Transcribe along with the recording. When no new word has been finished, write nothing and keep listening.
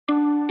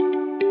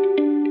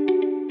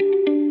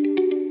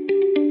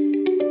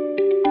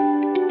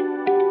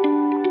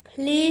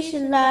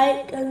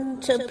like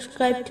and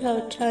subscribe to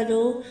our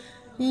channel.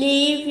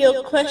 Leave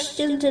your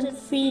questions and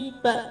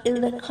feedback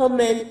in the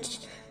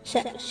comments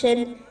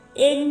section.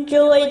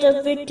 Enjoy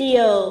the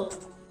video.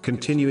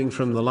 Continuing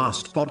from the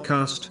last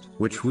podcast,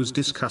 which was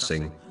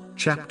discussing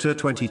chapter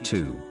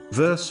 22,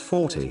 verse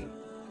 40.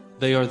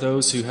 They are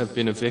those who have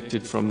been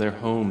evicted from their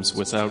homes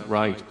without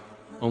right,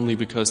 only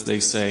because they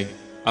say,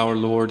 "Our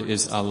Lord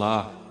is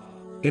Allah."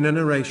 In a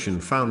narration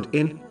found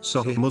in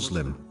Sahih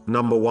Muslim,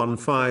 number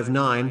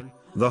 159,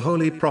 the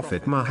Holy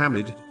Prophet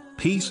Muhammad,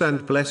 peace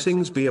and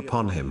blessings be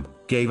upon him,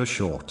 gave a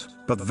short,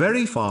 but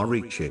very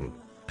far-reaching,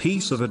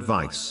 piece of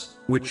advice,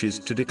 which is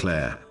to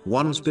declare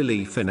one's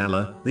belief in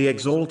Allah, the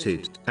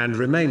Exalted, and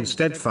remain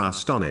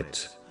steadfast on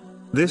it.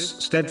 This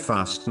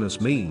steadfastness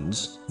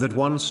means that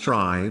one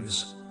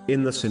strives,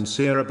 in the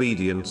sincere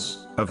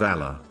obedience of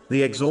Allah,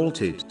 the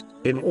Exalted,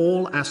 in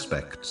all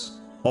aspects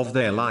of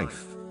their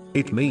life.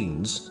 It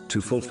means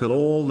to fulfill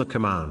all the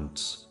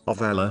commands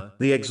of Allah,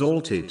 the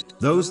Exalted,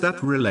 those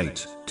that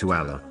relate to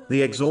Allah,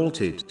 the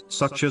Exalted,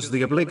 such as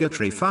the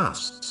obligatory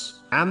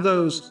fasts, and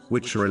those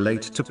which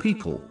relate to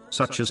people,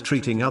 such as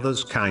treating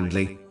others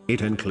kindly.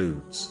 It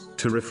includes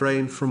to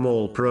refrain from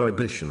all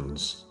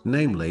prohibitions,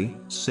 namely,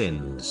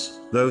 sins,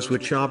 those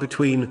which are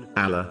between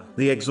Allah,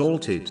 the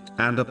Exalted,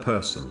 and a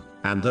person,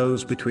 and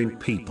those between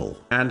people,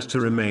 and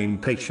to remain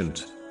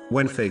patient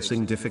when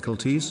facing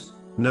difficulties,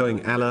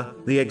 knowing Allah,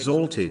 the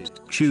Exalted,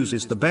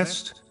 chooses the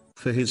best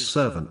for his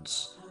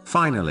servants.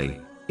 Finally,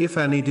 if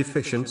any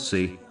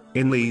deficiency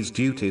in these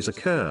duties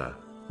occur,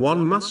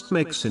 one must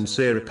make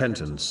sincere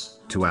repentance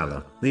to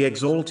Allah, the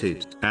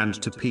Exalted, and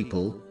to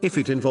people, if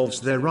it involves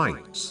their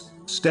rights.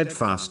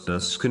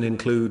 Steadfastness can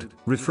include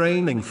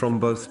refraining from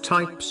both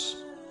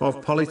types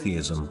of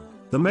polytheism.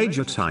 The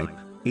major type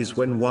is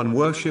when one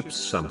worships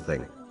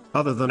something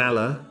other than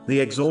Allah,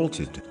 the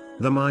Exalted.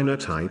 The minor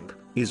type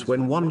is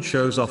when one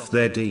shows off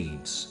their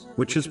deeds,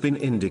 which has been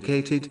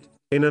indicated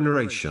in a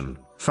narration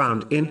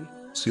found in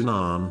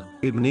Sunan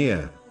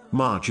Ibn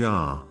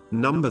Majah,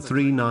 number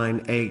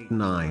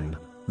 3989.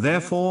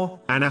 Therefore,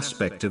 an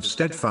aspect of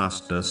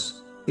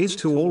steadfastness is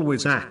to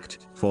always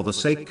act for the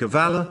sake of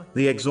Allah,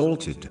 the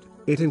Exalted.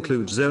 It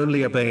includes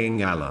only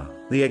obeying Allah,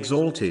 the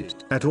Exalted,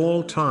 at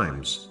all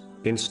times,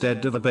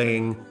 instead of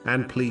obeying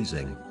and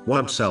pleasing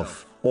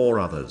oneself or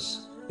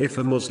others. If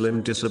a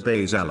Muslim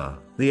disobeys Allah,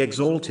 the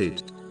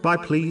Exalted, by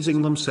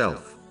pleasing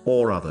themselves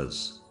or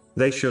others,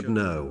 they should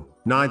know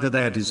neither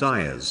their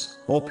desires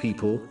or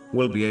people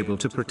will be able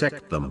to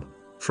protect them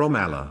from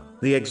Allah,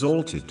 the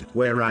Exalted,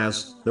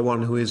 whereas the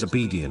one who is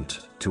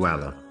obedient to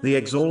Allah, the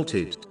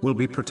Exalted, will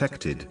be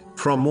protected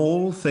from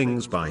all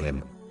things by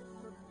him.